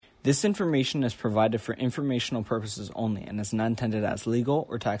This information is provided for informational purposes only and is not intended as legal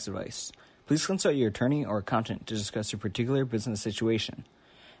or tax advice. Please consult your attorney or accountant to discuss your particular business situation.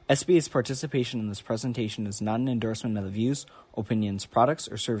 SBA's participation in this presentation is not an endorsement of the views, opinions, products,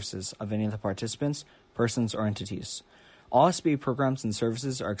 or services of any of the participants, persons, or entities. All SBA programs and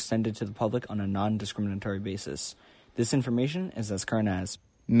services are extended to the public on a non-discriminatory basis. This information is as current as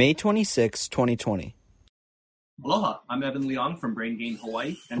May 26, 2020. Aloha, I'm Evan Leong from Brain Gain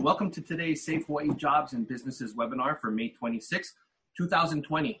Hawaii, and welcome to today's Safe Hawaii Jobs and Businesses webinar for May 26,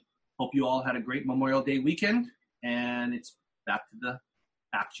 2020. Hope you all had a great Memorial Day weekend, and it's back to the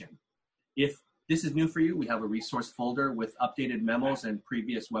action. If this is new for you, we have a resource folder with updated memos and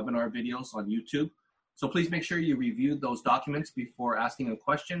previous webinar videos on YouTube. So please make sure you review those documents before asking a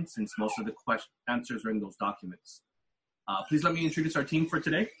question, since most of the answers are in those documents. Please let me introduce our team for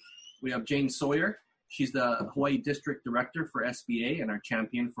today. We have Jane Sawyer. She's the Hawaii District Director for SBA and our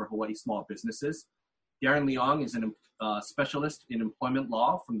champion for Hawaii small businesses. Darren Leong is a specialist in employment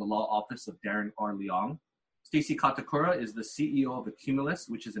law from the Law Office of Darren R. Leong. Stacy Katakura is the CEO of Accumulus,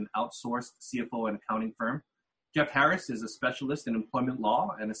 which is an outsourced CFO and accounting firm. Jeff Harris is a specialist in employment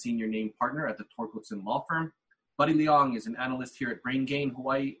law and a senior named partner at the Torkelson Law Firm. Buddy Leong is an analyst here at Brain Gain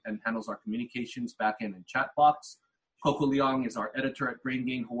Hawaii and handles our communications, backend, and chat box. Coco Leong is our editor at Brain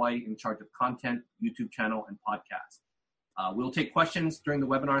Gain Hawaii in charge of content, YouTube channel, and podcast. We'll take questions during the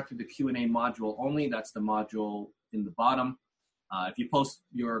webinar through the Q&A module only. That's the module in the bottom. If you post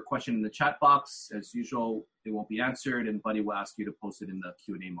your question in the chat box, as usual, it won't be answered, and Buddy will ask you to post it in the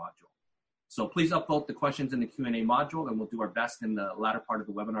Q&A module. So please upvote the questions in the Q&A module, and we'll do our best in the latter part of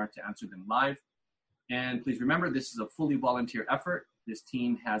the webinar to answer them live. And please remember, this is a fully volunteer effort. This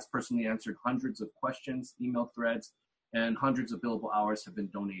team has personally answered hundreds of questions, email threads, and hundreds of billable hours have been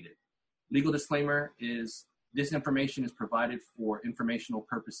donated. Legal disclaimer is this information is provided for informational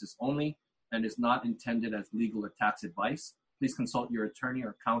purposes only and is not intended as legal or tax advice. Please consult your attorney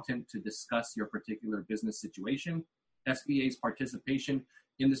or accountant to discuss your particular business situation. SBA's participation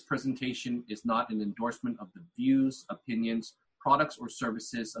in this presentation is not an endorsement of the views, opinions, products, or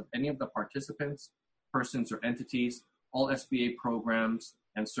services of any of the participants, persons, or entities. All SBA programs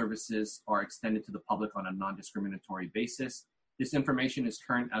and services are extended to the public on a non-discriminatory basis. This information is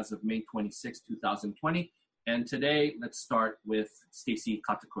current as of May 26, 2020. And today, let's start with Stacy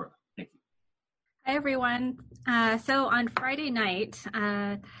Katakura. Thank you. Hi, everyone. So on Friday night,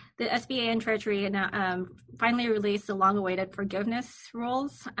 the SBA and Treasury finally released the long-awaited forgiveness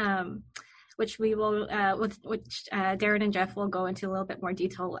rules, which we will, which Darren and Jeff will go into a little bit more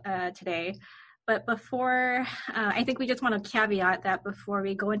detail today. But before, I think we just want to caveat that before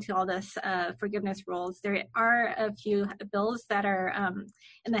we go into all this forgiveness rules, there are a few bills that are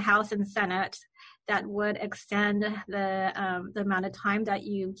in the House and Senate that would extend the amount of time that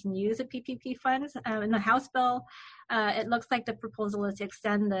you can use the PPP funds. In the House bill, it looks like the proposal is to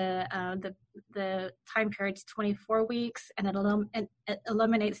extend the time period to 24 weeks, and it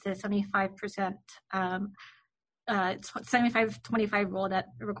eliminates the 75%. 75-25 rule that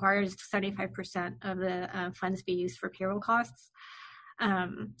requires 75% of the funds be used for payroll costs.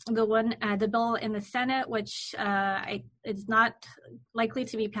 The bill in the Senate, which is not likely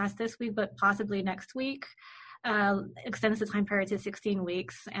to be passed this week, but possibly next week, extends the time period to 16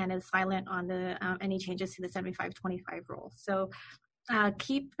 weeks and is silent on the any changes to the 75-25 rule. So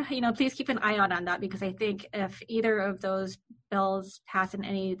please keep an eye out on that, because I think if either of those bills pass in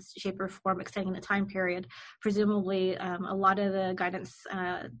any shape or form extending the time period, presumably a lot of the guidance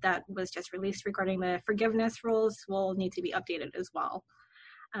that was just released regarding the forgiveness rules will need to be updated as well.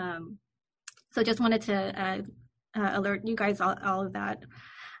 So just wanted to alert you guys all of that.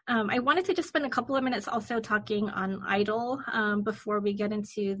 I wanted to just spend a couple of minutes also talking on EIDL before we get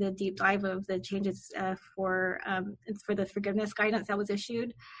into the deep dive of the changes for the forgiveness guidance that was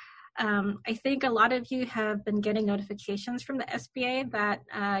issued. I think a lot of you have been getting notifications from the SBA that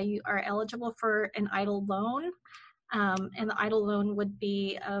you are eligible for an EIDL loan. And the EIDL loan would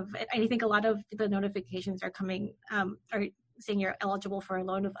be I think a lot of the notifications are coming, are saying you're eligible for a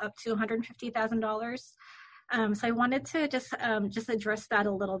loan of up to $150,000. So I wanted to just address that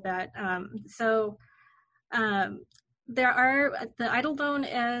a little bit. There are, the EIDL loan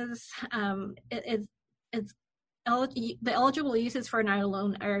the eligible uses for an EIDL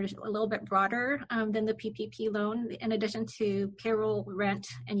loan are a little bit broader than the PPP loan. In addition to payroll, rent,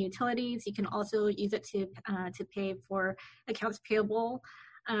 and utilities, you can also use it to pay for accounts payable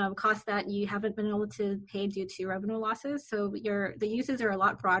costs that you haven't been able to pay due to revenue losses. So the uses are a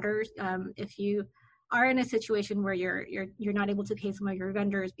lot broader. If you are in a situation where you're not able to pay some of your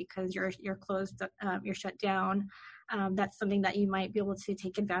vendors because you're closed, you're shut down, that's something that you might be able to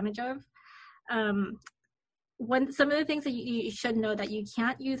take advantage of. Some of the things that you should know that you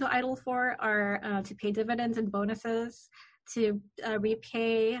can't use idle for are to pay dividends and bonuses, to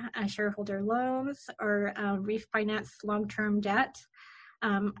repay shareholder loans, or refinance long-term debt.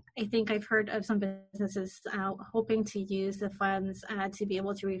 I think I've heard of some businesses hoping to use the funds to be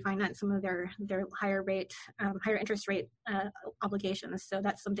able to refinance some of their higher interest rate obligations. So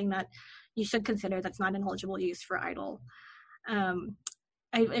that's something that you should consider. That's not an eligible use for idle.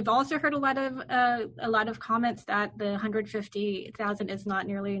 I've also heard a lot of comments that the $150,000 is not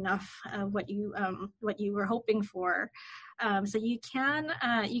nearly enough of what you were hoping for. So you can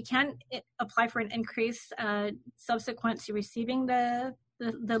apply for an increase subsequent to receiving the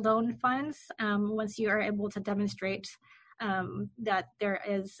loan funds once you are able to demonstrate that there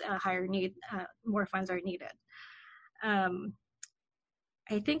is a higher need, more funds are needed.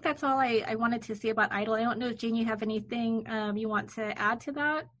 I think that's all I wanted to say about idle. I don't know if Jane, you have anything you want to add to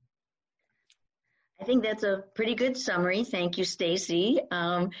that? I think that's a pretty good summary. Thank you, Stacy.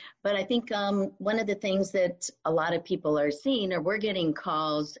 But I think one of the things that a lot of people are seeing, or we're getting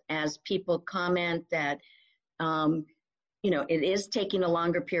calls as people comment that, it is taking a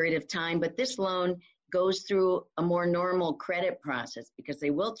longer period of time, but this loan goes through a more normal credit process because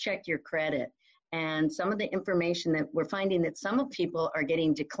they will check your credit. And some of the information that we're finding that some of people are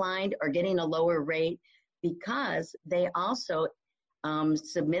getting declined or getting a lower rate because they also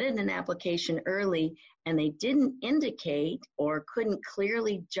submitted an application early and they didn't indicate or couldn't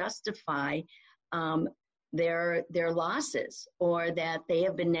clearly justify their losses, or that they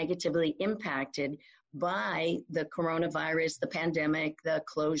have been negatively impacted by the coronavirus, the pandemic, the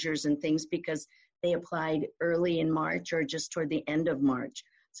closures and things, because they applied early in March or just toward the end of March.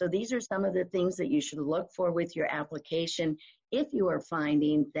 So these are some of the things that you should look for with your application if you are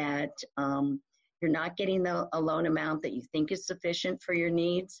finding that you're not getting a loan amount that you think is sufficient for your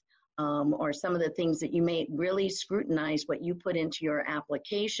needs, or some of the things that you may really scrutinize what you put into your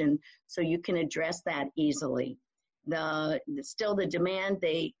application so you can address that easily. Still the demand,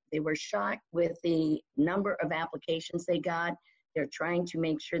 they were shocked with the number of applications they got. They're trying to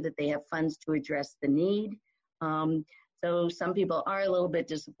make sure that they have funds to address the need. So some people are a little bit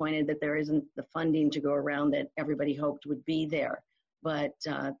disappointed that there isn't the funding to go around that everybody hoped would be there. But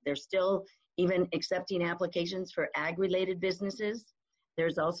they're still even accepting applications for ag-related businesses.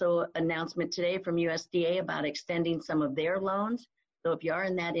 There's also an announcement today from USDA about extending some of their loans. So if you are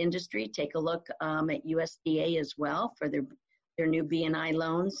in that industry, take a look at USDA as well for their new B&I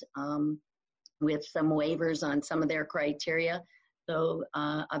loans with some waivers on some of their criteria. So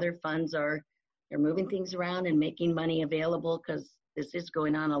other funds they're moving things around and making money available because this is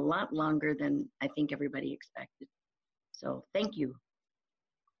going on a lot longer than I think everybody expected. So thank you.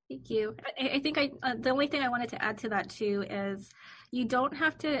 Thank you. I think the only thing I wanted to add to that too is you don't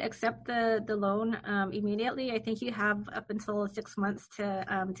have to accept the loan immediately. I think you have up until 6 months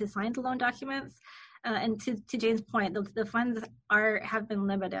to sign the loan documents. And to Jane's point, the funds have been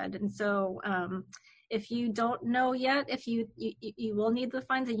limited, and so if you don't know yet if you will need the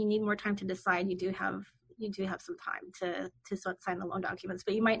funds and you need more time to decide, you do have some time to sign the loan documents.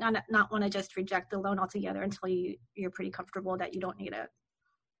 But you might not want to just reject the loan altogether until you're pretty comfortable that you don't need it.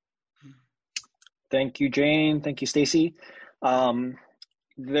 Thank you, Jane. Thank you, Stacy. On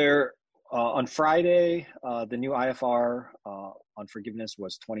Friday, the new IFR on forgiveness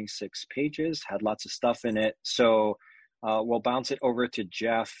was 26 pages, had lots of stuff in it. So we'll bounce it over to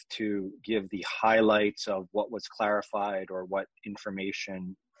Jeff to give the highlights of what was clarified or what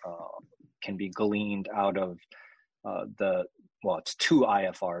information can be gleaned out of it's 2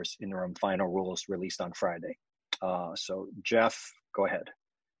 IFRs, interim final rules, released on Friday. So Jeff, go ahead.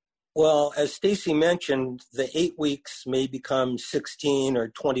 Well, as Stacy mentioned, the 8 weeks may become 16 or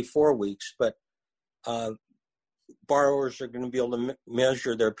 24 weeks, but borrowers are going to be able to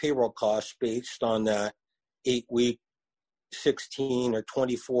measure their payroll costs based on that 8-week, 16 or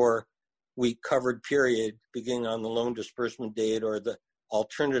 24-week covered period beginning on the loan disbursement date, or the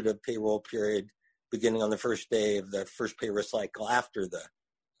alternative payroll period beginning on the first day of the first payroll cycle after the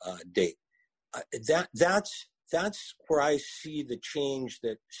date. That's where I see the change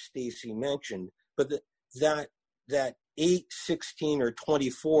that Stacy mentioned. But that 8, 16, or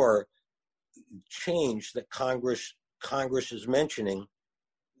 24 change that Congress is mentioning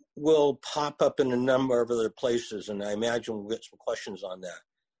will pop up in a number of other places, and I imagine we'll get some questions on that.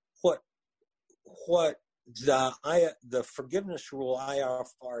 What the forgiveness rule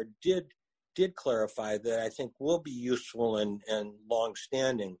IFR did clarify that I think will be useful and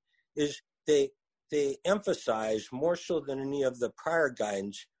long-standing is they emphasize more so than any of the prior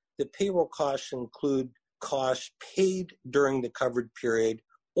guidance that payroll costs include costs paid during the covered period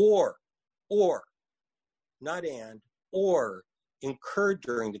or not and, or incurred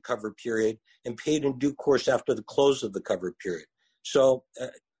during the covered period and paid in due course after the close of the covered period. So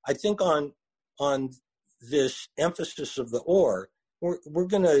I think on this emphasis of the or, we're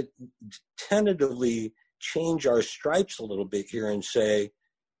going to tentatively change our stripes a little bit here and say,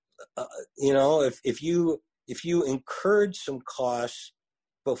 if you incurred some costs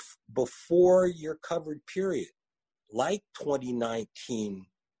before your covered period, like 2019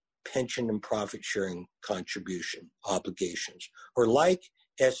 pension and profit sharing contribution obligations, or like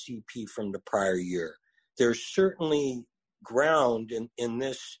SEP from the prior year, there's certainly ground in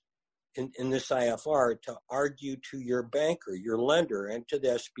this IFR to argue to your banker, your lender, and to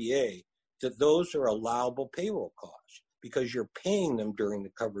the SBA that those are allowable payroll costs because you're paying them during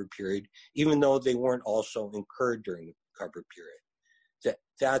the covered period, even though they weren't also incurred during the covered period.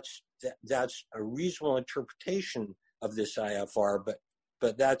 That's a reasonable interpretation of this IFR,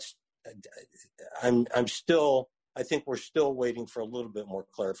 but that's I think we're still waiting for a little bit more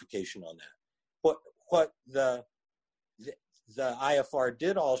clarification on that. What the IFR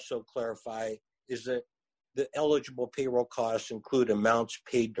did also clarify is that the eligible payroll costs include amounts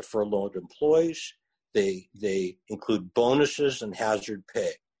paid to furloughed employees. They include bonuses and hazard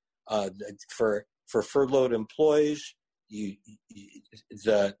pay. For furloughed employees,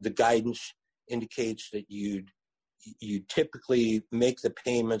 the guidance indicates that you typically make the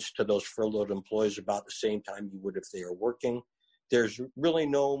payments to those furloughed employees about the same time you would if they are working. There's really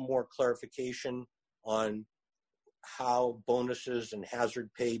no more clarification on how bonuses and hazard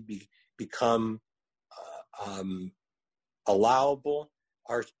pay become allowable.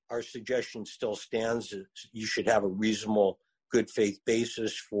 Our suggestion still stands that you should have a reasonable good faith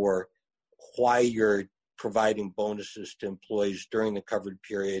basis for why you're providing bonuses to employees during the covered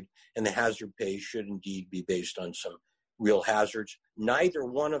period, and the hazard pay should indeed be based on some real hazards. Neither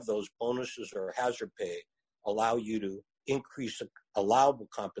one of those bonuses or hazard pay allow you to increase allowable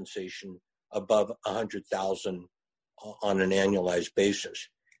compensation above $100,000 on an annualized basis.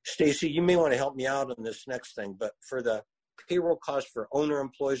 Stacy, you may want to help me out on this next thing, but for the payroll costs for owner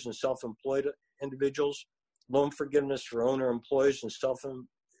employees and self-employed individuals, loan forgiveness for owner employees and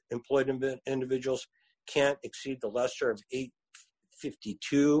self-employed individuals can't exceed the lesser of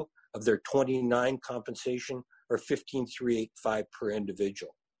 $852 of their 29 compensation, or $15,385 per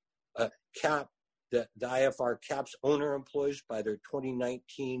individual. The IFR caps owner employees by their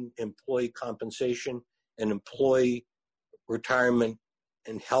 2019 employee compensation and employee retirement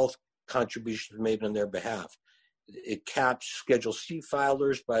and health contributions made on their behalf. It caps Schedule C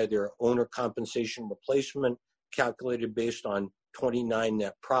filers by their owner compensation replacement calculated based on 29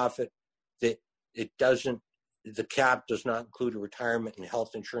 net profit. The cap does not include retirement and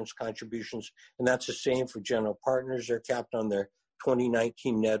health insurance contributions, and that's the same for general partners. They're capped on their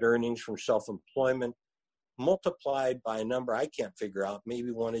 2019 net earnings from self-employment, multiplied by a number I can't figure out,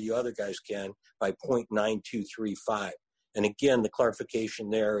 maybe one of you other guys can, by 0.9235. And again, the clarification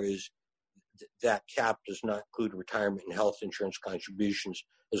there is that cap does not include retirement and health insurance contributions,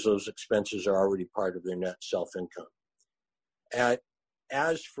 as those expenses are already part of their net self-income.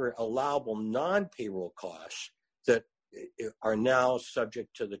 As for allowable non-payroll costs that are now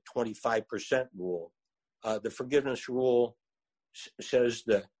subject to the 25% rule, the forgiveness rule says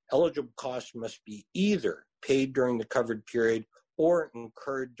the eligible costs must be either paid during the covered period or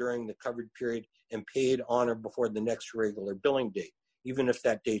incurred during the covered period and paid on or before the next regular billing date, even if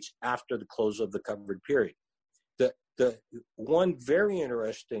that date's after the close of the covered period. The one very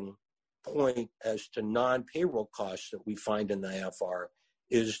interesting point as to non-payroll costs that we find in the IFR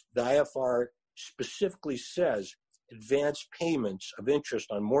is the IFR specifically says advance payments of interest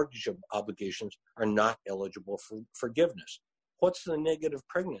on mortgage obligations are not eligible for forgiveness. What's the negative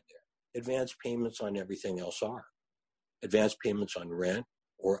pregnant there? Advance payments on everything else are. Advance payments on rent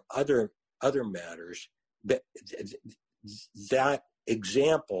or other matters. That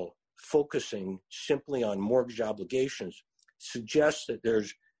example, focusing simply on mortgage obligations, suggests that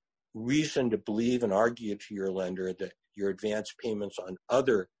there's reason to believe and argue to your lender that your advance payments on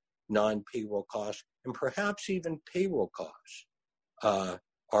other non-payroll costs and perhaps even payroll costs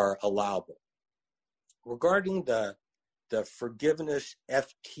are allowable. Regarding the forgiveness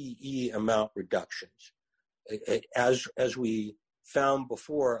FTE amount reductions, as we found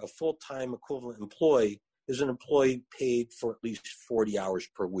before, a full-time equivalent employee is an employee paid for at least 40 hours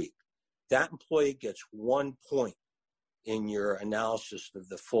per week. That employee gets 1 point in your analysis of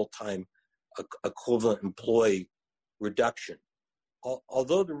the full-time equivalent employee reduction.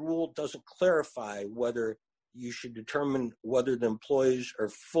 Although the rule doesn't clarify whether you should determine whether the employees are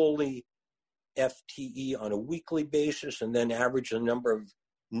fully FTE on a weekly basis and then average the number of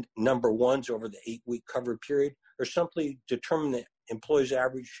number ones over the 8-week covered period, or simply determine the employee's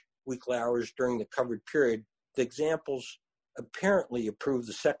average weekly hours during the covered period, the examples apparently approve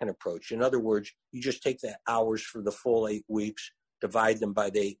the second approach. In other words, you just take the hours for the full 8 weeks, divide them by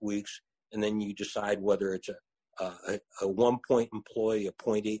the 8 weeks, and then you decide whether it's a 1-point employee, a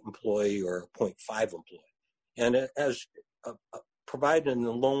 0.8 employee, or a 0.5 employee. And as provided in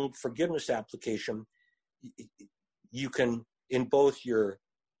the loan forgiveness application, you can, in both your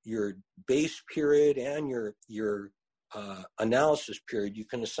base period and your analysis period, you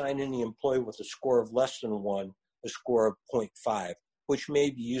can assign any employee with a score of less than 1 a score of 0.5, which may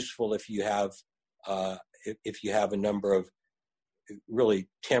be useful if you have a number of really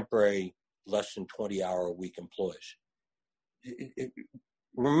temporary, less than 20-hour-a-week employees.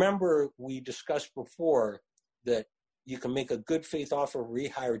 Remember, we discussed before that you can make a good faith offer of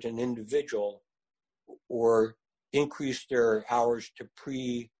rehire to an individual or increase their hours to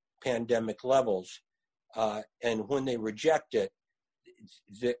pre-pandemic levels. And when they reject it,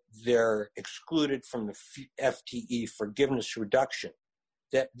 they're excluded from the FTE forgiveness reduction.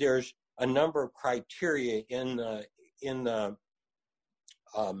 That there's a number of criteria in the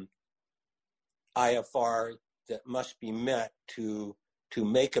IFR that must be met to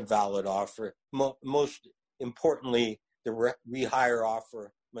make a valid offer. Most importantly, the rehire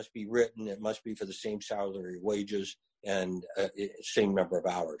offer must be written. It must be for the same salary, wages, and same number of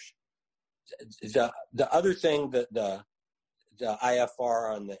hours. The other thing that the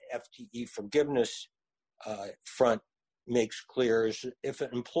IFR on the FTE forgiveness front makes clear is if an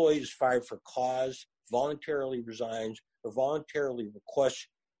employee is fired for cause, voluntarily resigns, or voluntarily requests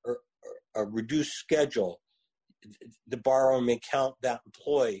a reduced schedule, the borrower may count that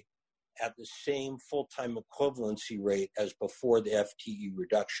employee at the same full-time equivalency rate as before the FTE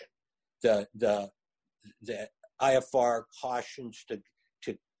reduction. The IFR cautions to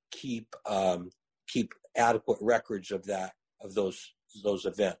keep adequate records of those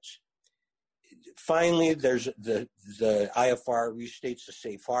events. Finally, there's the IFR restates the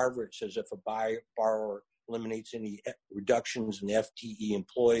safe harbor. It says if a borrower eliminates any reductions in FTE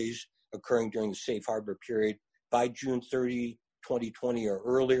employees occurring during the safe harbor period by June 30, 2020 or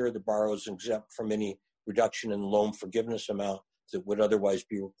earlier, the borrower is exempt from any reduction in the loan forgiveness amount that would otherwise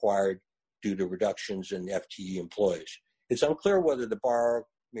be required due to reductions in FTE employees. It's unclear whether the borrower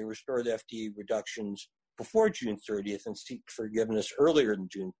may restore the FTE reductions before June 30th and seek forgiveness earlier than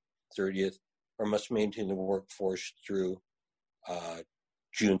June 30th, or must maintain the workforce through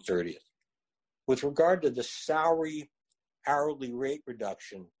June 30th. With regard to the salary hourly rate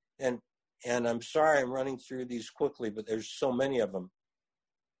reduction, and I'm sorry I'm running through these quickly, but there's so many of them.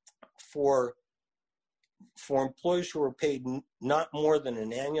 For employees who are paid not more than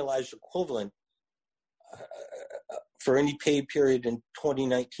an annualized equivalent for any pay period in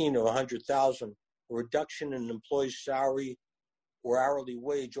 2019 of $100,000, a reduction in an employee's salary or hourly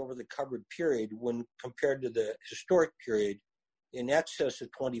wage over the covered period when compared to the historic period in excess of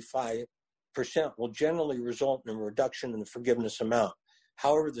 25% will generally result in a reduction in the forgiveness amount.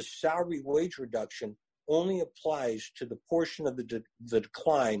 However, the salary wage reduction only applies to the portion of the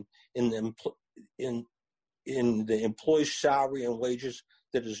decline in the employee's salary and wages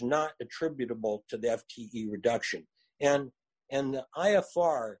that is not attributable to the FTE reduction. And the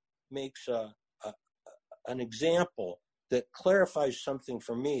IFR makes an example that clarifies something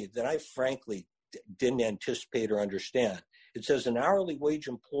for me that I frankly didn't anticipate or understand. It says an hourly wage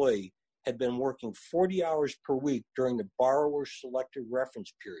employee had been working 40 hours per week during the borrower's selected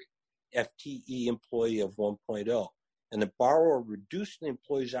reference period, FTE employee of 1.0, and the borrower reduced the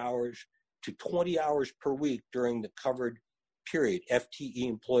employee's hours to 20 hours per week during the covered period, FTE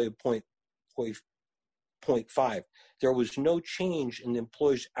employee of 0.5. There was no change in the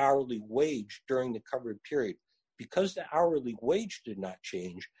employee's hourly wage during the covered period. Because the hourly wage did not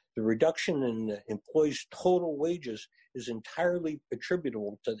change, the reduction in the employee's total wages is entirely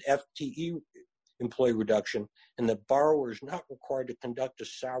attributable to the FTE employee reduction, and the borrower is not required to conduct a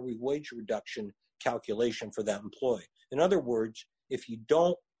salary wage reduction calculation for that employee. In other words, if you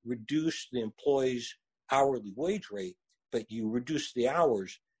don't reduce the employee's hourly wage rate, but you reduce the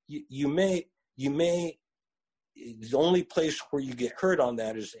hours, you may the only place where you get hurt on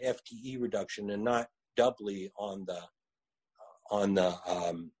that is FTE reduction and not doubly on the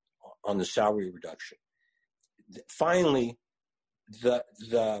salary reduction. Finally, the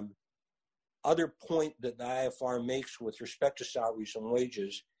other point that the IFR makes with respect to salaries and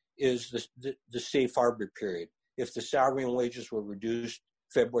wages is the safe harbor period. If the salary and wages were reduced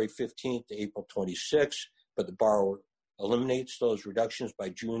February 15th to April 26th, but the borrower eliminates those reductions by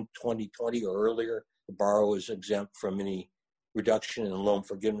June 2020 or earlier, the borrower is exempt from any reduction in the loan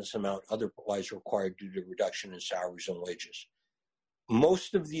forgiveness amount otherwise required due to reduction in salaries and wages.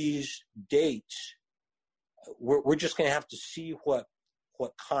 Most of these dates, we're just going to have to see what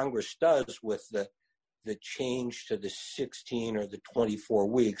Congress does with the change to the 16 or the 24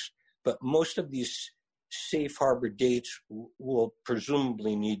 weeks. But most of these safe harbor dates will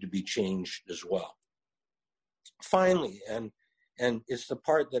presumably need to be changed as well. Finally, and it's the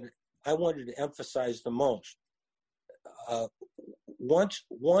part that I wanted to emphasize the most, once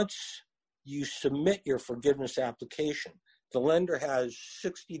you submit your forgiveness application, the lender has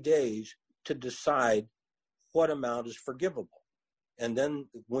 60 days to decide what amount is forgivable. And then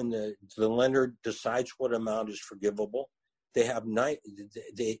when the lender decides what amount is forgivable, they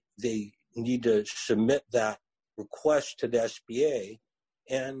need to submit that request to the SBA,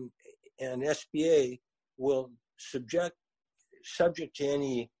 and SBA will subject to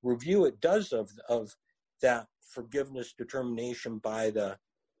any review it does of that forgiveness determination by the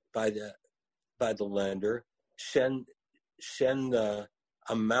lender, send the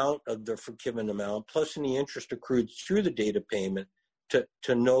amount of the forgiven amount plus any interest accrued through the date of payment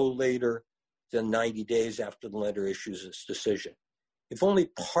to no later than 90 days after the lender issues its decision. If only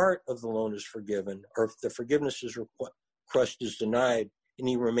part of the loan is forgiven, or if the forgiveness request is denied,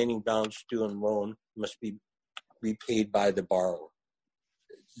 any remaining balance due on loan must be repaid by the borrower.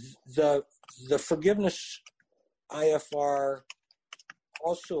 The forgiveness IFR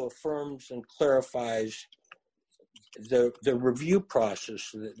also affirms and clarifies the review process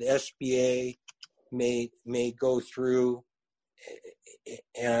that the SBA may go through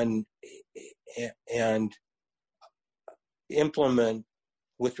and implement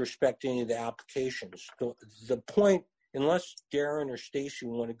with respect to any of the applications. The point, unless Darren or Stacy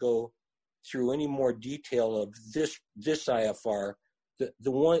want to go through any more detail of this IFR,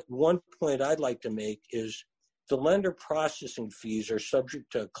 the one point I'd like to make is the lender processing fees are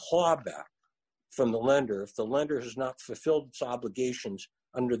subject to a clawback from the lender if the lender has not fulfilled its obligations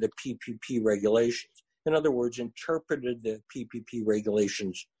under the PPP regulations. In other words, interpreted the PPP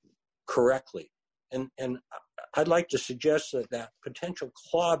regulations correctly. And I'd like to suggest that potential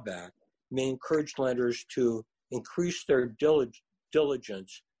clawback may encourage lenders to increase their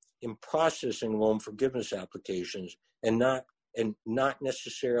diligence in processing loan forgiveness applications and not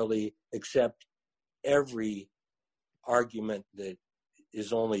necessarily accept every argument that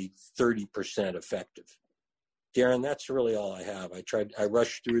is only 30% effective. Darren, that's really all I have. I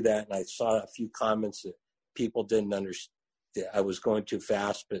rushed through that and I saw a few comments that people didn't understand. I was going too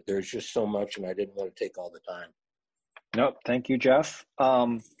fast, but there's just so much and I didn't want to take all the time. Nope. Thank you, Jeff.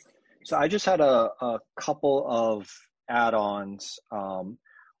 So I just had a couple of add-ons.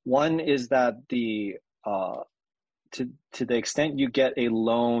 One is that to the extent you get a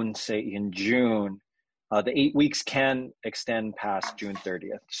loan, say in June, the 8 weeks can extend past June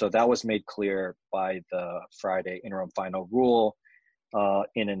 30th. So that was made clear by the Friday interim final rule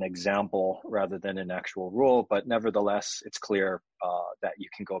in an example rather than an actual rule. But nevertheless, it's clear that you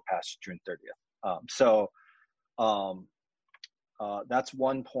can go past June 30th. That's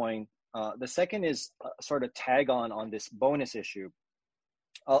one point. The second is sort of tag on this bonus issue.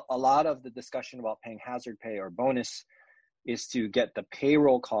 A lot of the discussion about paying hazard pay or bonus is to get the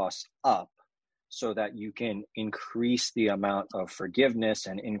payroll costs up so that you can increase the amount of forgiveness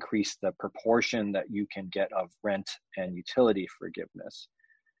and increase the proportion that you can get of rent and utility forgiveness.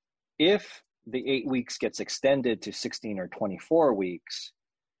 If the 8 weeks gets extended to 16 or 24 weeks,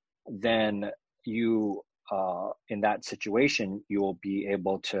 then you, in that situation, you will be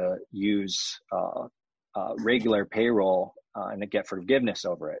able to use regular payroll and get forgiveness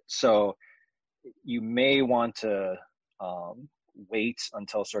over it. So you may want to wait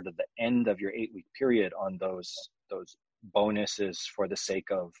until sort of the end of your 8 week period on those bonuses for the sake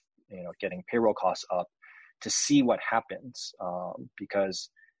of getting payroll costs up to see what happens. Because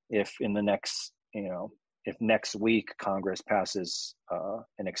if in the next if next week Congress passes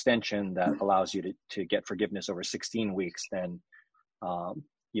an extension that allows you to get forgiveness over 16 weeks, then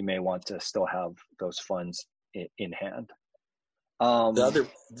you may want to still have those funds in hand. The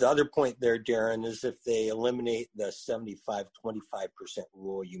other point there, Darren, is if they eliminate the 75-25%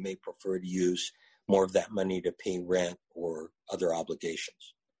 rule, you may prefer to use more of that money to pay rent or other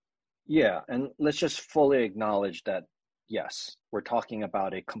obligations. Yeah, and let's just fully acknowledge that, yes, we're talking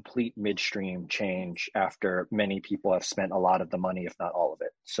about a complete midstream change after many people have spent a lot of the money, if not all of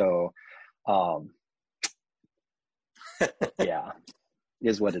it. So, yeah,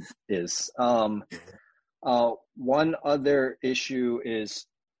 is what it is. One other issue is,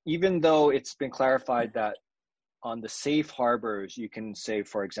 even though it's been clarified that on the safe harbors, you can say,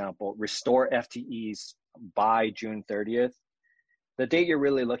 for example, restore FTEs by June 30th. The date you're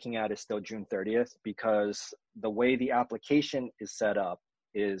really looking at is still June 30th, because the way the application is set up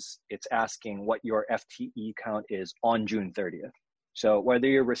is it's asking what your FTE count is on June 30th. So whether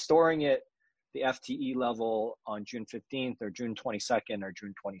you're restoring it, the FTE level on June 15th or June 22nd or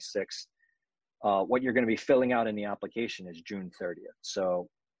June 26th, what you're going to be filling out in the application is June 30th. So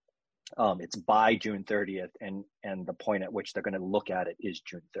it's by June 30th, and the point at which they're going to look at it is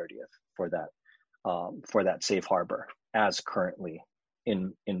June 30th for that safe harbor as currently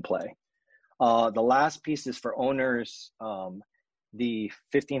in play. The last piece is for owners. The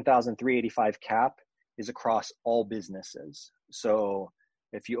 15,385 cap is across all businesses. So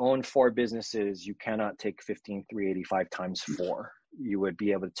if you own 4 businesses, you cannot take 15,385 times 4. You would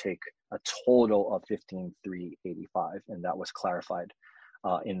be able to take a total of 15,385, and that was clarified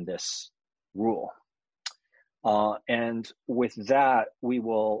in this rule. And with that, we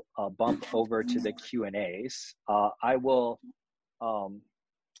will bump over to the Q&As. I will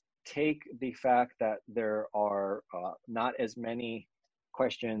take the fact that there are not as many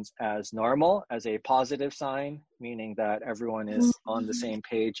questions as normal as a positive sign, meaning that everyone is on the same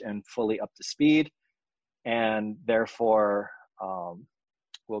page and fully up to speed, and therefore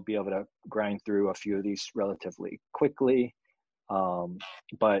we'll be able to grind through a few of these relatively quickly.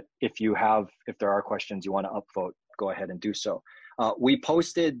 But if there are questions you want to upvote, go ahead and do so. We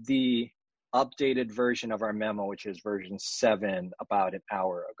posted the updated version of our memo, which is version 7, about an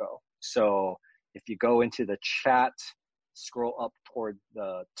hour ago. So if you go into the chat, scroll up toward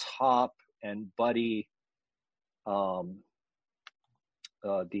the top, and Buddy, the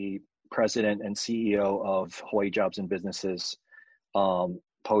president and CEO of Hawaii Jobs and Businesses,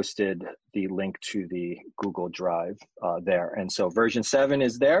 posted the link to the Google Drive there. And so version 7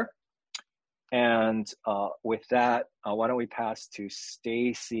 is there. And with that, why don't we pass to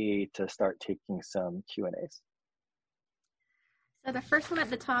Stacy to start taking some Q&As. So the first one at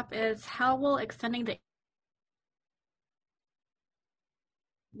the top is, how will extending the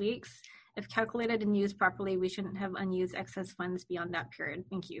weeks, if calculated and used properly, we shouldn't have unused excess funds beyond that period?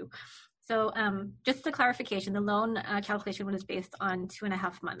 Thank you. So just a clarification, the loan calculation was based on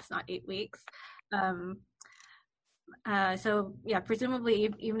 2.5 months, not 8 weeks. So yeah, presumably,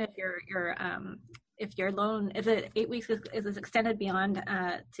 even if your loan, if the 8 weeks is extended beyond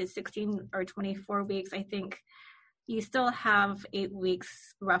to 16 or 24 weeks, I think you still have 8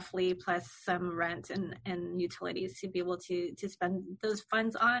 weeks roughly, plus some rent and utilities to be able to spend those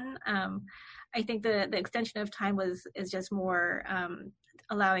funds on. I think the extension of time is just more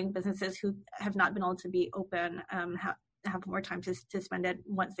allowing businesses who have not been able to be open have more time to spend it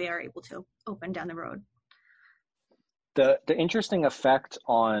once they are able to open down the road. The interesting effect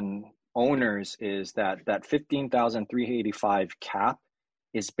on owners is that 15,385 cap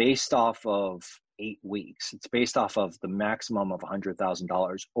is based off of 8 weeks. It's based off of the maximum of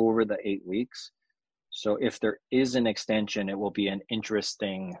 $100,000 over the 8 weeks. So if there is an extension, it will be an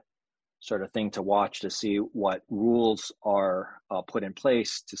interesting sort of thing to watch to see what rules are put in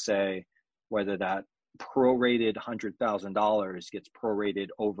place to say whether that prorated $100,000 gets prorated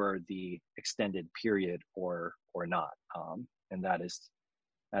over the extended period or not. And that is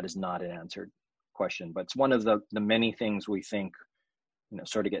not an answered question, but it's one of the many things we think,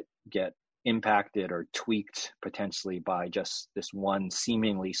 sort of get impacted or tweaked potentially by just this one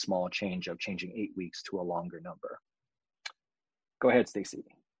seemingly small change of changing 8 weeks to a longer number. Go ahead, Stacy.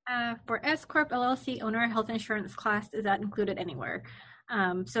 For S Corp LLC owner health insurance class, is that included anywhere?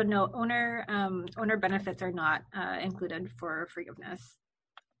 So no, owner benefits are not included for forgiveness.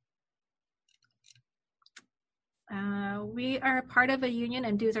 We are part of a union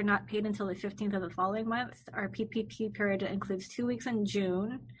and dues are not paid until the 15th of the following month. Our PPP period includes 2 weeks in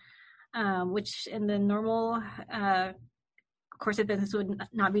June, which in the normal course of business would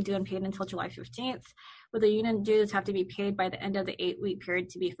not be due and paid until July 15th. With the union dues have to be paid by the end of the 8-week period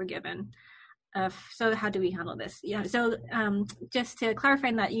to be forgiven. So how do we handle this? Yeah. So just to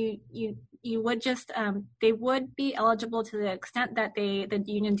clarify that you would just they would be eligible to the extent that the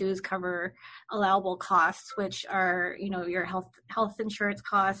union dues cover allowable costs, which are your health insurance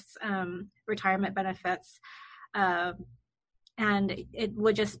costs, retirement benefits, and it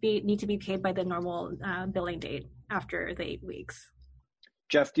would just need to be paid by the normal billing date after the 8 weeks.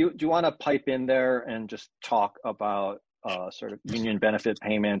 Jeff, do you want to pipe in there and just talk about sort of union benefit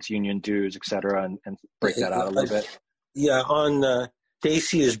payments, union dues, et cetera, and break that out a little bit? Yeah, on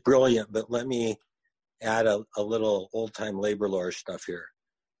Stacy is brilliant, but let me add a little old-time labor law stuff here.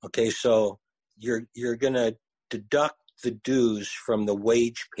 Okay, so you're going to deduct the dues from the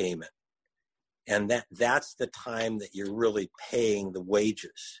wage payment. And that's the time that you're really paying the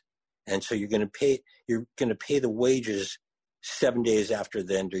wages. And so you're going to pay the wages 7 days after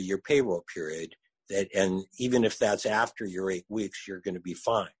the end of your payroll period. And even if that's after your 8 weeks, you're going to be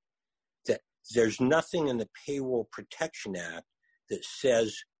fine. There's nothing in the Payroll Protection Act that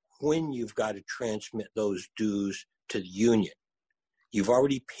says when you've got to transmit those dues to the union. You've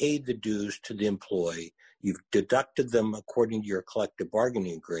already paid the dues to the employee. You've deducted them according to your collective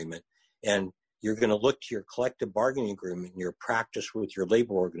bargaining agreement, and you're going to look to your collective bargaining agreement and your practice with your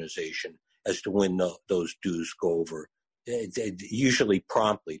labor organization as to when those dues go over, usually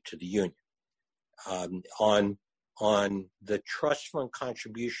promptly to the union. On the trust fund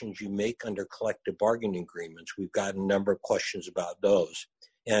contributions you make under collective bargaining agreements, we've got a number of questions about those.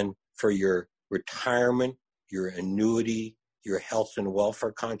 And for your retirement, your annuity, your health and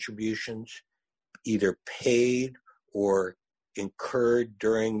welfare contributions, either paid or incurred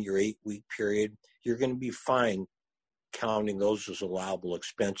during your 8-week period, you're going to be fine counting those as allowable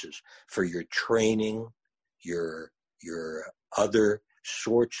expenses. For your training, your other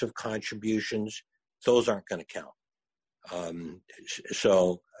sorts of contributions, those aren't going to count.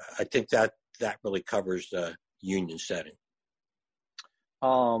 So I think that really covers the union setting.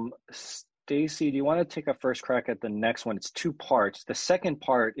 Stacy, do you want to take a first crack at the next one? It's 2 parts. The second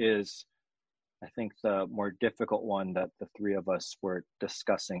part is, I think, the more difficult one that the three of us were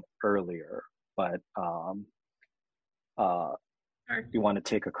discussing earlier. But do you want to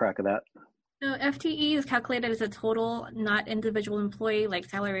take a crack at that? So FTE is calculated as a total, not individual employee, like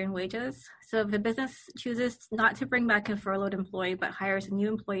salary and wages. So if a business chooses not to bring back a furloughed employee but hires a new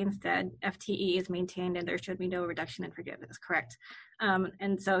employee instead, FTE is maintained and there should be no reduction in forgiveness, correct?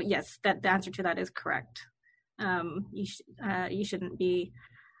 And so yes, the answer to that is correct. You shouldn't be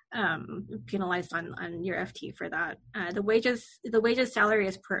penalized on your FTE for that. The wages salary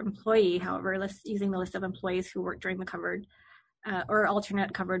is per employee, however, using the list of employees who work during the covered or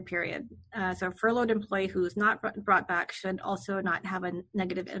alternate covered period. So a furloughed employee who's not brought back should also not have a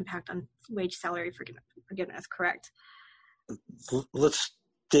negative impact on wage salary forgiveness, correct? Let's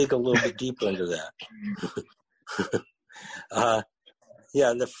dig a little bit deeper into that.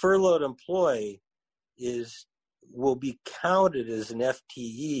 The furloughed employee will be counted as an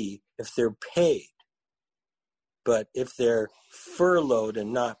FTE if they're paid. But if they're furloughed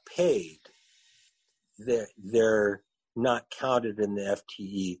and not paid, they're not counted in the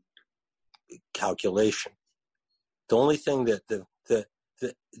FTE calculation. The only thing the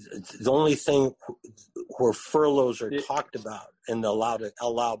only thing where furloughs are talked about and the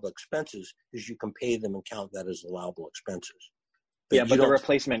allowable expenses is you can pay them and count that as allowable expenses. But the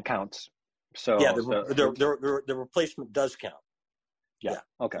replacement counts. So the replacement does count. Yeah.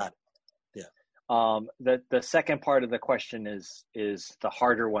 Okay. Got it. Yeah. The second part of the question is the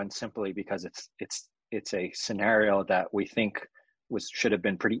harder one, simply because it's a scenario that we think should have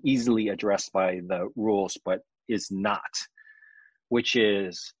been pretty easily addressed by the rules, but is not, which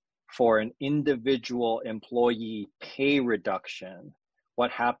is for an individual employee pay reduction, what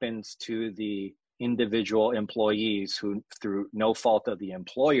happens to the individual employees who, through no fault of the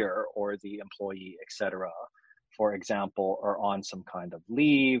employer or the employee, etc., for example, are on some kind of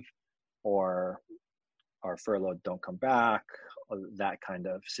leave or are furloughed, don't come back, that kind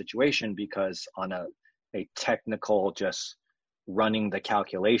of situation, because on a technical, just running the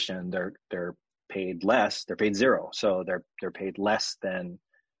calculation, they're paid less, they're paid zero. So they're paid less than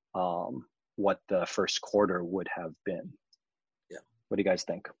what the first quarter would have been. Yeah. What do you guys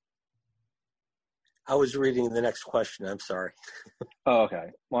think? I was reading the next question. I'm sorry. Oh,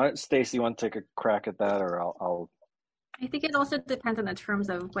 okay. Well, Stacy, you want to take a crack at that, or I'll... I think it also depends on the terms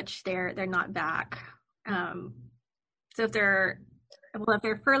of which they're not back. So if they're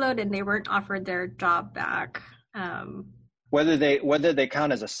furloughed and they weren't offered their job back, whether they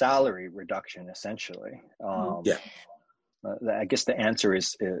count as a salary reduction, essentially. I guess the answer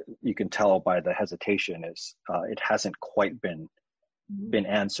is, you can tell by the hesitation, is it hasn't quite been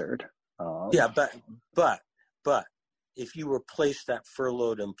answered. But if you replace that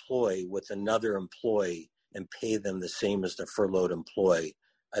furloughed employee with another employee and pay them the same as the furloughed employee,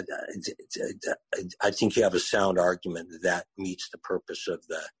 I think you have a sound argument that meets the purpose of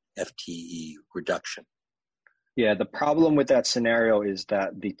the FTE reduction. Yeah, the problem with that scenario is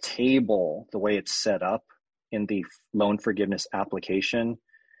that the table, the way it's set up in the loan forgiveness application,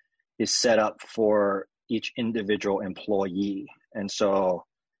 is set up for each individual employee. And so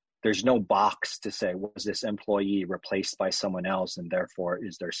there's no box to say, was this employee replaced by someone else, and therefore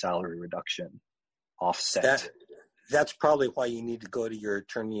is their salary reduction offset? That's probably why you need to go to your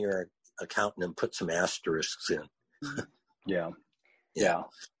attorney or accountant and put some asterisks in. Yeah.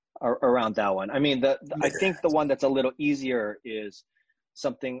 around that one. I mean, I think the one that's a little easier is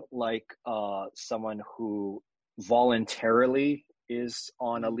something like someone who voluntarily is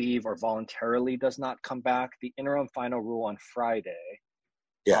on a leave or voluntarily does not come back. The interim final rule on Friday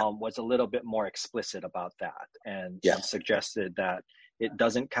was a little bit more explicit about that and suggested that it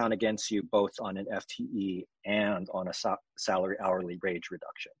doesn't count against you both on an FTE and on a salary hourly wage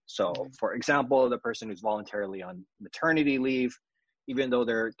reduction. So, for example, the person who's voluntarily on maternity leave, even though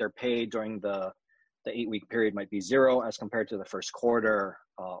they're paid during the 8-week period might be zero as compared to the first quarter,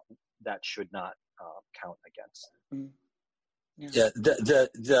 that should not count against.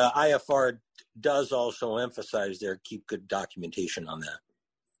 The IFR does also emphasize there, keep good documentation on that.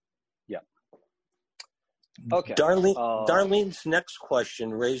 Yeah. Okay. Darlene's next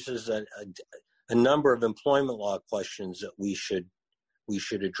question raises a number of employment law questions that we should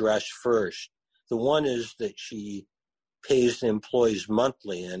address first. The one is that she pays the employees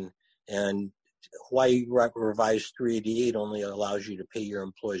monthly, and Hawaii Revised 388 only allows you to pay your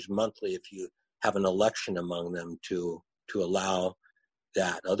employees monthly if you have an election among them to allow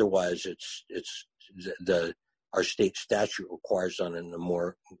that. Otherwise, our state statute requires on a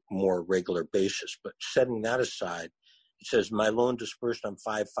more regular basis. But setting that aside, it says my loan dispersed on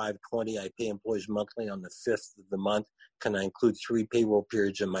 5/5/20. I pay employees monthly on the 5th of the month. Can I include 3 payroll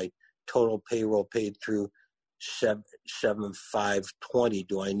periods in my total payroll paid through 7/5/20?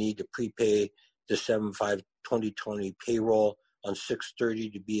 Do I need to prepay the 7/5/2020 payroll on 6/30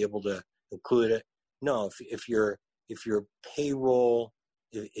 to be able to include it? No. If your payroll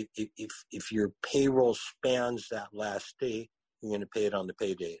spans that last date, you're going to pay it on the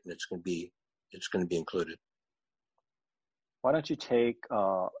pay date, and it's going to be included. Why don't you take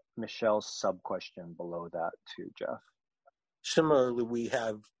Michelle's sub question below that too, Jeff? Similarly, we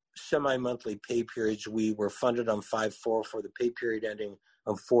have semi-monthly pay periods. We were funded on 5/4 for the pay period ending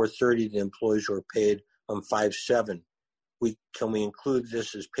on 4/30. The employees were paid on 5/7. Can we include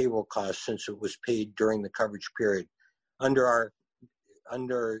this as payroll costs since it was paid during the coverage period? Under our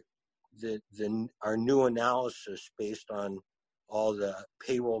new analysis based on all the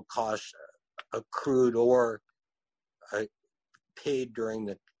payroll costs accrued or paid during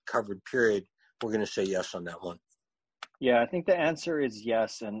the covered period, we're going to say yes on that one. Yeah, I think the answer is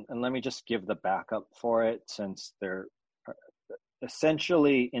yes. And let me just give the backup for it, since they're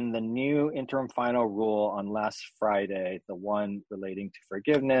essentially in the new interim final rule on last Friday, the one relating to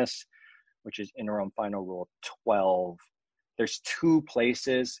forgiveness, which is interim final rule 12. There's 2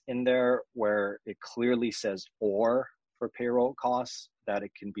 places in there where it clearly says or for payroll costs, that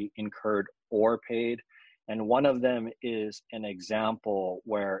it can be incurred or paid. And one of them is an example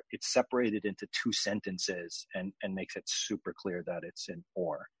where it's separated into 2 sentences and makes it super clear that it's an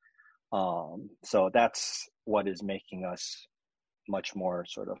or. So that's what is making us much more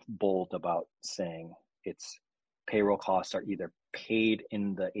sort of bold about saying it's payroll costs are either paid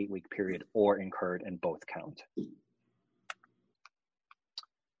in the 8-week period or incurred, and both count.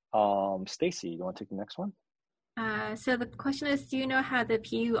 Stacy, you want to take the next one? So the question is, do you know how the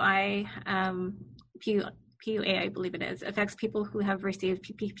PUA, I believe it is, affects people who have received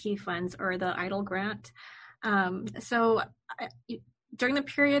PPP funds or the EIDL grant? During the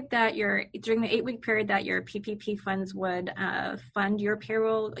 8-week period that your PPP funds would fund your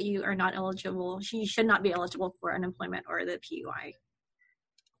payroll, you are not eligible. You should not be eligible for unemployment or the PUI.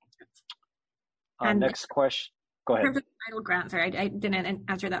 Next question. Go ahead. EIDL grant, sorry, I didn't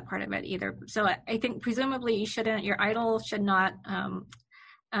answer that part of it either. So I think presumably your EIDL should not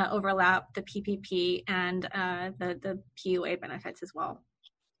overlap the PPP and the PUA benefits as well.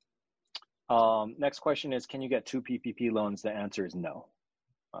 Next question is, can you get 2 PPP loans? The answer is no.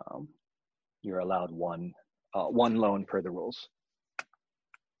 You're allowed one loan per the rules.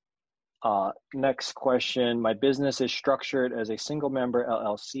 Next question, my business is structured as a single member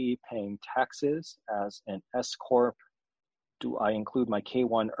LLC paying taxes as an S Corp. Do I include my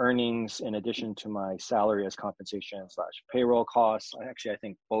K1 earnings in addition to my salary as compensation / payroll costs? Actually, I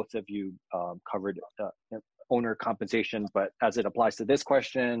think both of you covered owner compensation, but as it applies to this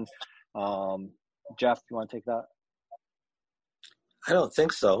question, Jeff, you want to take that? I don't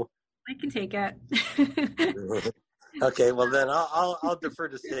think so. I can take it. Okay, well then I'll defer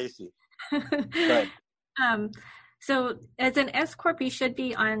to Stacy. Go ahead. So as an S Corp, you should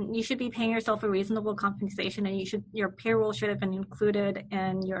be paying yourself a reasonable compensation, and your payroll should have been included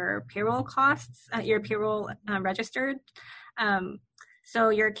in your payroll costs, your payroll registered. So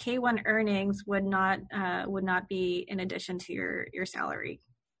your K1 earnings would not be in addition to your salary.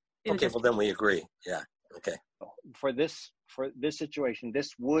 Okay, well then we agree. Yeah. Okay. For this situation,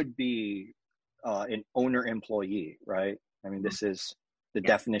 this would be an owner employee, right? I mean, this is the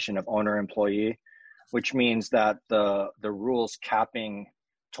definition of owner-employee, which means that the rules capping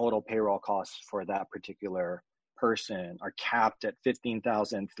total payroll costs for that particular person are capped at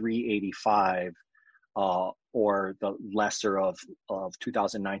 $15,385 or the lesser of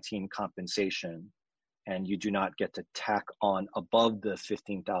 2019 compensation, and you do not get to tack on above the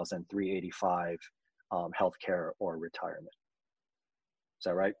 $15,385 healthcare or retirement. Is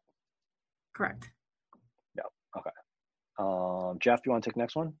that right? Correct. Yeah. Okay. Jeff, you want to take the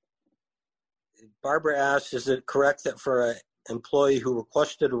next one? Barbara asks, is it correct that for an employee who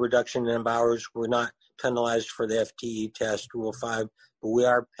requested a reduction in hours, we're not penalized for the FTE test, Rule 5, but we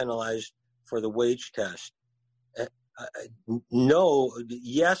are penalized for the wage test? No,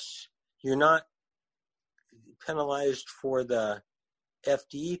 yes, you're not penalized for the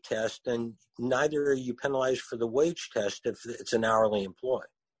FTE test, and neither are you penalized for the wage test if it's an hourly employee.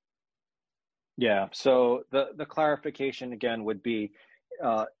 Yeah, so the clarification again would be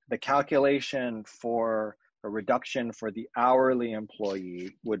the calculation for a reduction for the hourly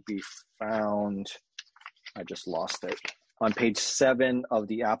employee would be found, I just lost it, on page 7 of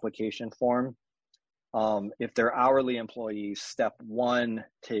the application form. If they're hourly employees, step 1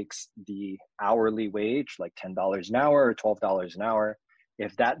 takes the hourly wage, like $10 an hour or $12 an hour.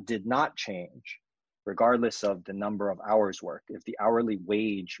 If that did not change, regardless of the number of hours worked, if the hourly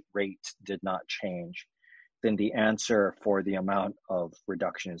wage rate did not change, then the answer for the amount of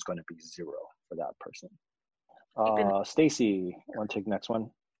reduction is going to be 0 for that person. Stacy, want to take the next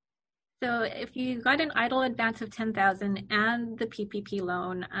one? So if you got an EIDL advance of $10,000 and the PPP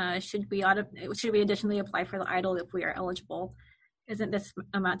loan, should we additionally apply for the EIDL if we are eligible? Isn't this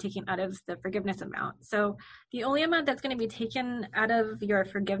amount taken out of the forgiveness amount? So the only amount that's going to be taken out of your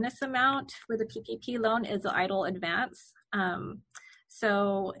forgiveness amount for the PPP loan is the EIDL advance.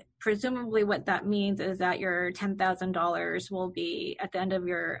 So presumably what that means is that your $10,000 will be, at the end of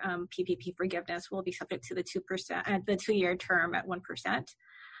your PPP forgiveness, will be subject to the 2% at the 2-year term at 1%.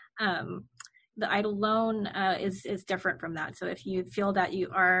 The EIDL loan is different from that. So if you feel that you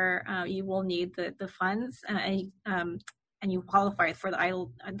will need the funds and you qualify for the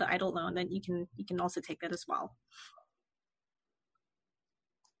EIDL loan, then you can also take that as well.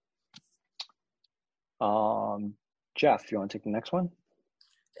 Jeff, you want to take the next one?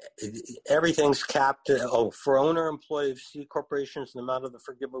 Everything's capped. For owner-employee of C corporations, the amount of the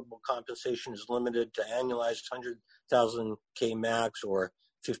forgivable compensation is limited to annualized 100,000 K max or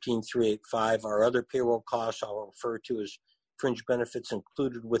 15,385. Our other payroll costs I'll refer to as fringe benefits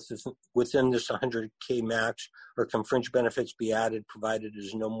included within this 100K max, or can fringe benefits be added provided it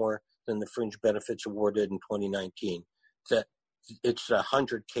is no more than the fringe benefits awarded in 2019. It's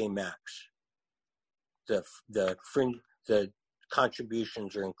 100K max. The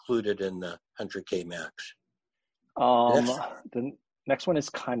contributions are included in the 100K max. The next one is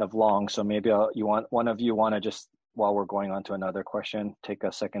kind of long, so maybe one of you want to just, while we're going on to another question, take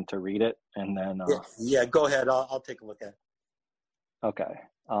a second to read it, and then yeah, go ahead. I'll take a look at it. Okay.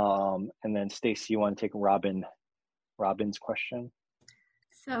 And then Stacy, you want to take Robin's question?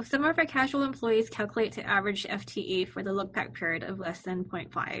 So if some of our casual employees calculate to average FTE for the look-back period of less than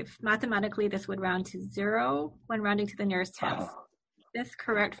 0.5, mathematically this would round to 0 when rounding to the nearest tenth. Is this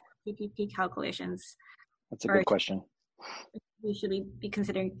correct for PPP calculations? That's a good question. We should be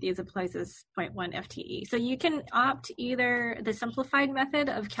considering these applies as 0.1 FTE. So you can opt either the simplified method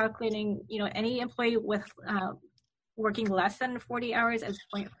of calculating, any employee with working less than 40 hours as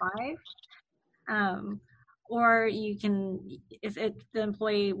 0.5, or you can, if the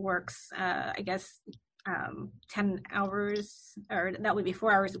employee works, 10 hours, or that would be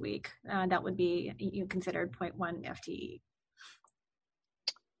 4 hours a week, that would be considered 0.1 FTE.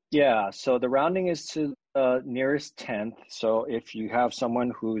 Yeah, so the rounding is to nearest tenth. So if you have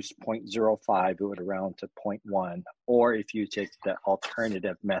someone who's 0.05, it would round to 0.1. Or if you take the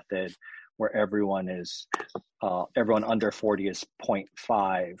alternative method where everyone under 40 is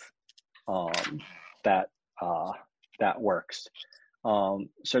 0.5, that works.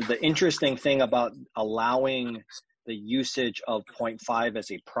 So the interesting thing about allowing the usage of 0.5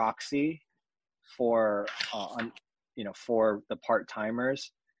 as a proxy for the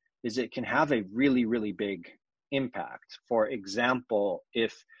part-timers is it can have a really, really big impact. For example,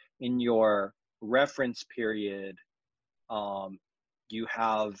 if in your reference period, you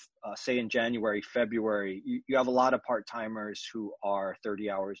have, say in January, February, you have a lot of part-timers who are 30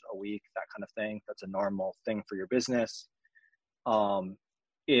 hours a week, that kind of thing. That's a normal thing for your business.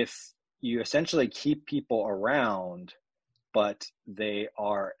 If you essentially keep people around, but they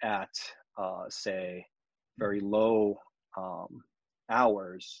are at, say, very low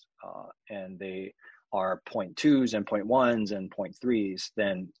hours, and they are 0.2s and 0.1s and 0.3s,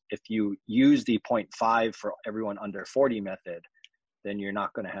 then if you use the 0.5 for everyone under 40 method, then you're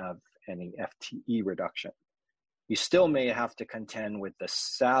not going to have any FTE reduction. You still may have to contend with the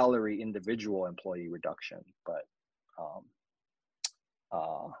salary individual employee reduction,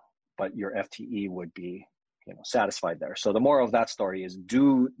 but your FTE would be, satisfied there. So the moral of that story is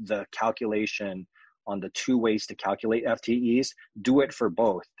do the calculation on the two ways to calculate FTEs. Do it for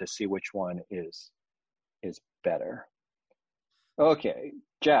both to see which one is better. Okay,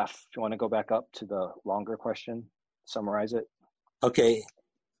 Jeff, do you want to go back up to the longer question, summarize it? Okay.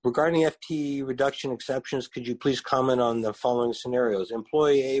 Regarding FTE reduction exceptions, could you please comment on the following scenarios?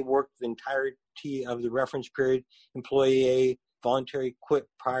 Employee A worked the entirety of the reference period. Employee A voluntarily quit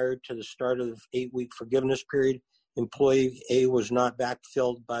prior to the start of the 8-week forgiveness period. Employee A was not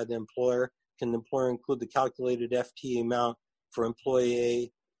backfilled by the employer. Can the employer include the calculated FTE amount for employee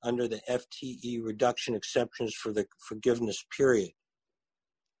A under the FTE reduction exceptions for the forgiveness period?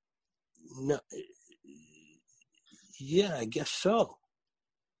 No. Yeah, I guess so.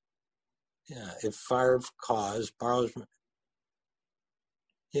 Yeah, if fire of cause borrows.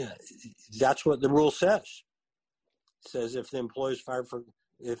 Yeah, that's what the rule says. It says if the employee is fired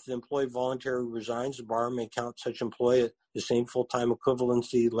if the employee voluntarily resigns, the borrower may count such employee at the same full-time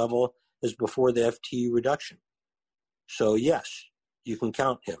equivalency level as before the FTE reduction. So yes, you can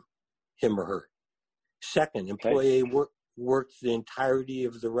count him or her. Second, employee A worked the entirety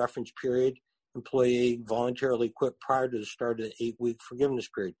of the reference period. Employee A voluntarily quit prior to the start of the 8-week forgiveness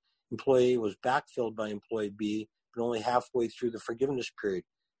period. Employee A was backfilled by employee B, but only halfway through the forgiveness period.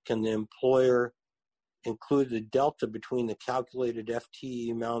 Can the employer include the delta between the calculated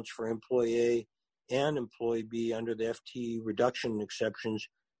FTE amounts for employee A and employee B under the FTE reduction exceptions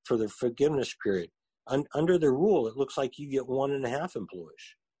for the forgiveness period? Under the rule, it looks like you get 1.5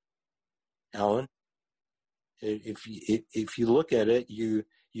 employees. Alan, if you look at it, you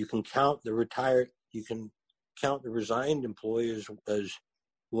can count the resigned employee as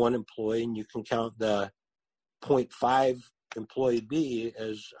one employee, and you can count the 0.5 employee B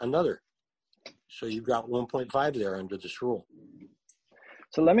as another. So you've got 1.5 there under this rule.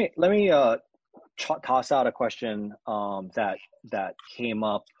 So let me toss out a question that came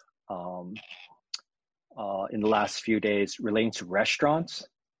up in the last few days relating to restaurants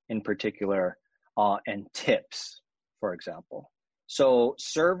in particular and tips, for example. So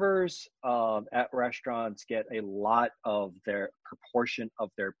servers at restaurants get a lot of their proportion of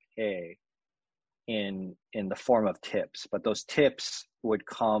their pay in the form of tips, but those tips would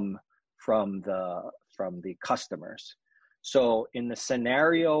come from the customers. So in the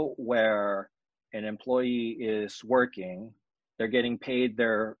scenario where an employee is working, they're getting paid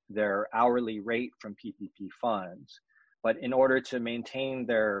their hourly rate from PPP funds, but in order to maintain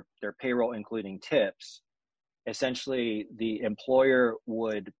their payroll, including tips, essentially the employer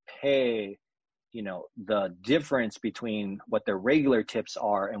would pay, the difference between what their regular tips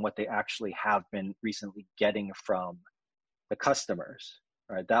are and what they actually have been recently getting from the customers.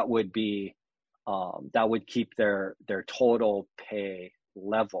 Right? That would be that would keep their total pay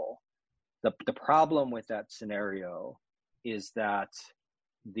level. The problem with that scenario is that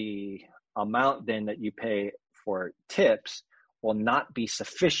the amount then that you pay for tips will not be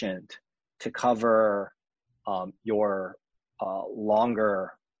sufficient to cover your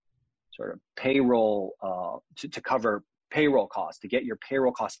longer sort of payroll, to cover payroll costs, to get your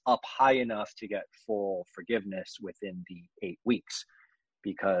payroll costs up high enough to get full forgiveness within the 8 weeks,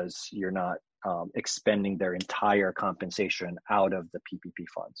 because you're not expending their entire compensation out of the PPP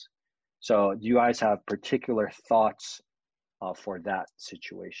funds. So do you guys have particular thoughts for that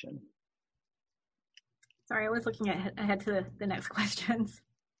situation? Sorry, I was looking ahead to the next questions.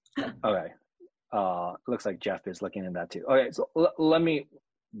 Okay. Looks like Jeff is looking at that too. Okay, so let me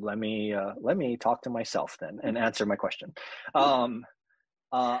talk to myself then and answer my question.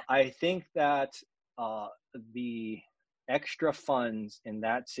 I think that the extra funds in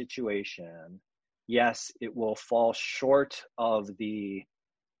that situation, yes, it will fall short of the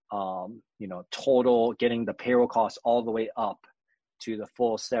total, getting the payroll costs all the way up to the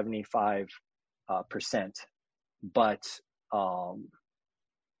full 75%. But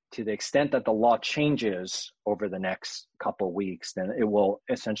to the extent that the law changes over the next couple of weeks, then it will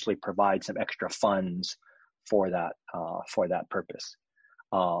essentially provide some extra funds for that purpose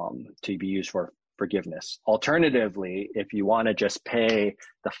to be used for forgiveness. Alternatively, if you want to just pay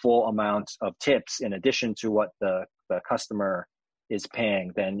the full amount of tips in addition to what the customer is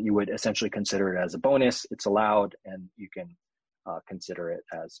paying, then you would essentially consider it as a bonus. It's allowed, and you can consider it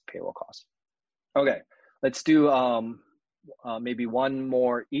as payroll costs. Okay, let's do maybe one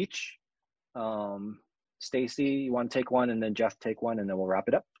more each. Stacy, you want to take one, and then Jeff take one, and then we'll wrap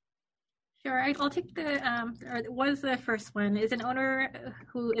it up. Sure, I'll take the first one. Is an owner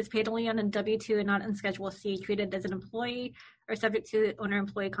who is paid only on a W-2 and not on Schedule C treated as an employee or subject to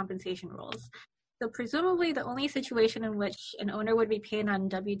owner-employee compensation rules? So presumably the only situation in which an owner would be paid on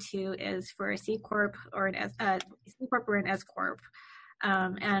W-2 is for a C Corp or an C Corp or an S Corp.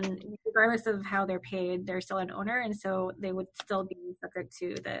 And regardless of how they're paid, they're still an owner, and so they would still be subject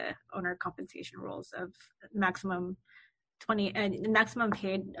to the owner compensation rules of maximum maximum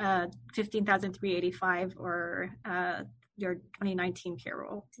paid $15,385 or your 2019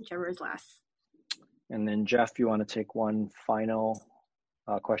 payroll, whichever is less. And then Jeff, you want to take one final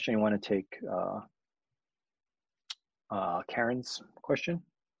question? You want to take Karen's question?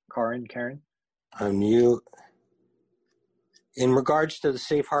 Karen? In regards to the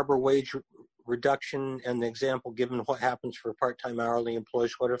safe harbor wage reduction and the example given, what happens for part-time hourly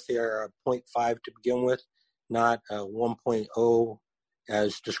employees? What if they are a 0.5 to begin with, not a 1.0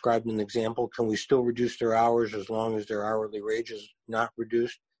 as described in the example? Can we still reduce their hours as long as their hourly wage is not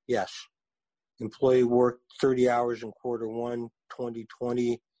reduced? Yes. Employee worked 30 hours in Q1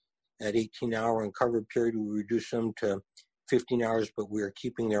 2020 at 18-hour and covered period. We reduce them to 15 hours, but we are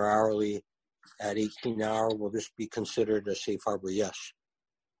keeping their hourly at 18-hour. Will this be considered a safe harbor? Yes.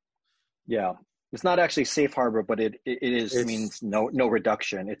 Yeah. It's not actually safe harbor, but it means no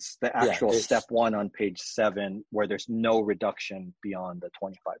reduction. It's the actual step 1 on page 7 where there's no reduction beyond the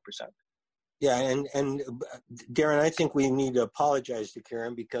 25%. Yeah, and Darren, I think we need to apologize to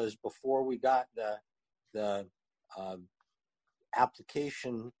Karen because before we got the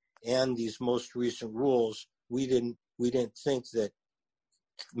application and these most recent rules, we didn't think that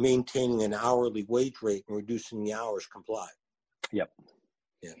maintaining an hourly wage rate and reducing the hours comply. Yep.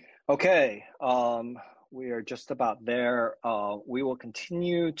 Yeah. Okay. We are just about there. We will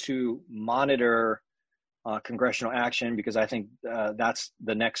continue to monitor congressional action because I think that's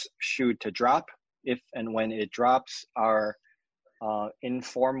the next shoe to drop. If and when it drops, our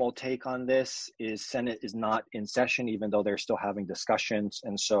informal take on this is Senate is not in session, even though they're still having discussions.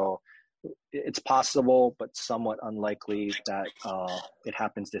 And so it's possible, but somewhat unlikely that it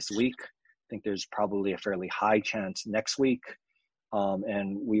happens this week. I think there's probably a fairly high chance next week.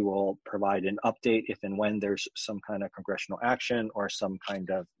 And we will provide an update if and when there's some kind of congressional action or some kind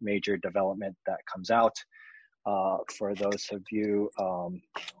of major development that comes out. For those of you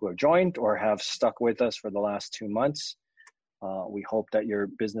who have joined or have stuck with us for the last 2 months, we hope that your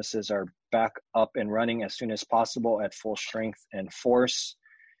businesses are back up and running as soon as possible at full strength and force.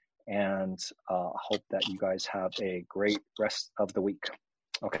 And hope that you guys have a great rest of the week.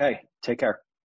 Okay, take care.